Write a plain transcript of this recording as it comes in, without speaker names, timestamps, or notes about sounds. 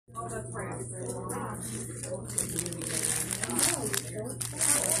that's right.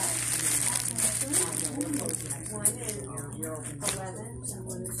 One and 11. And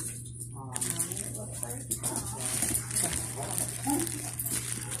one is 9, it looks like.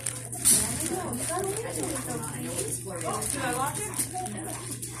 Did I lock it?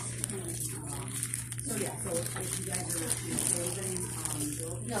 So yeah, so if you guys are closing,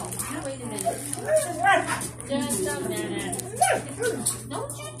 No, wait a minute. Just a minute.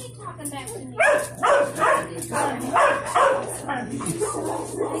 Don't you keep talking back to me.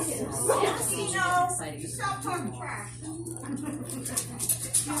 Yes, you know. Stop talking trash.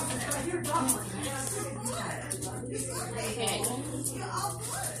 Okay.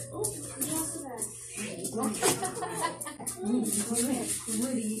 what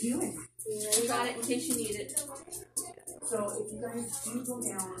are you doing? You got it in case you need it. So if you guys do go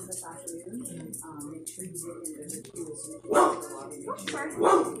down this afternoon, make sure you get in the queue as soon as you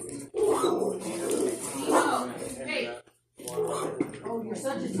Hey. Oh, you're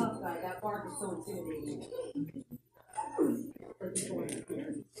such a tough guy. That bark is so intimidating.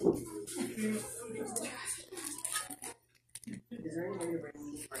 Is there any way to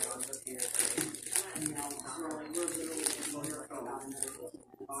bring these crayons up here? And now we're literally about another dog.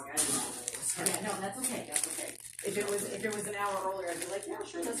 Yeah, no, that's okay. That's okay. If it was an hour earlier, I'd be like, yeah,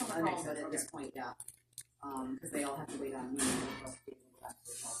 sure, that's not my problem. But at this point, yeah, because they all have to wait on me.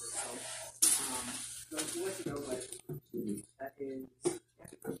 So, what to go with? That is.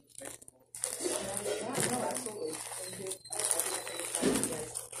 No, absolutely.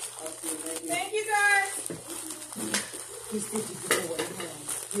 Thank you, guys.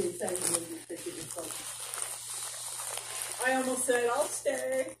 I almost said I'll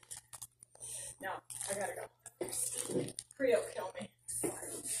stay. No, I gotta go. Creo'll kill me.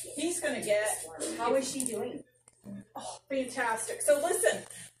 He's gonna get. How is she doing? Oh, fantastic. So listen,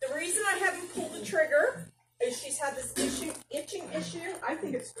 the reason I haven't pulled the trigger is she's had this itching issue. I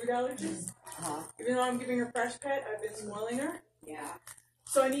think it's food allergies. Even though I'm giving her fresh pet, I've been spoiling her. Yeah.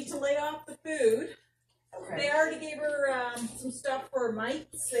 So I need to lay off the food. Okay. They already gave her some stuff for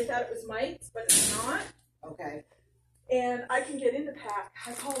mites. They thought it was mites, but it's not. Okay. And I can get into PACC.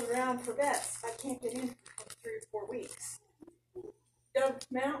 I called around for vets. I can't get in for 3 or 4 weeks. Dove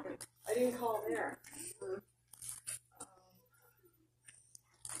Mountain. I didn't call there.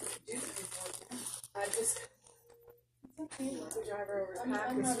 I just. It's okay. We'll drive her over to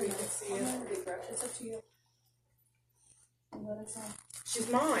PACC this week and see it. It's up to you. Let us know. She's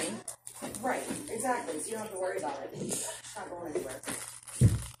mine. Right, exactly. So you don't have to worry about it. It's not going anywhere.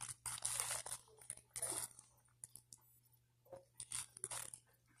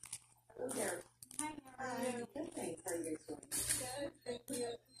 Hello there. Hi. Good, thanks. How are you guys doing? Good. Thank you.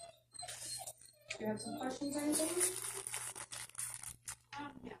 Do you have some questions or anything?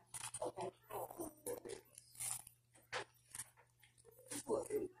 Yeah. Okay.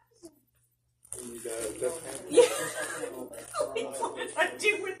 Yeah. What did I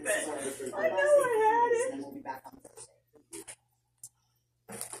do with it? I know I had it. And we'll be back on Thursday.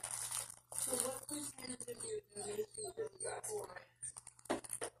 So what percentage of your donation goes back for?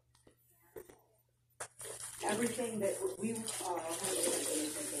 Everything that we have a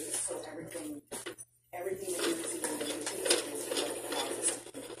donation base, so everything that we receive in donation is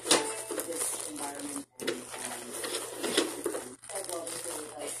this environment and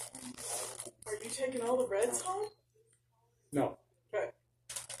Are you taking all the breads home? No. Okay.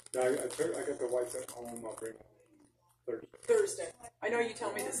 I got the whites at home. I'll bring them Thursday. I know you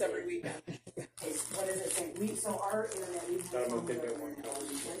tell me this every weekend. what is it saying? So our internet, we have That'll on take the that one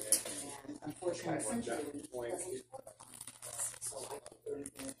weekend, and unfortunately, essentially, so I keep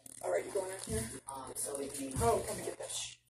doing All right, you going out here? so it means Oh, come and get this.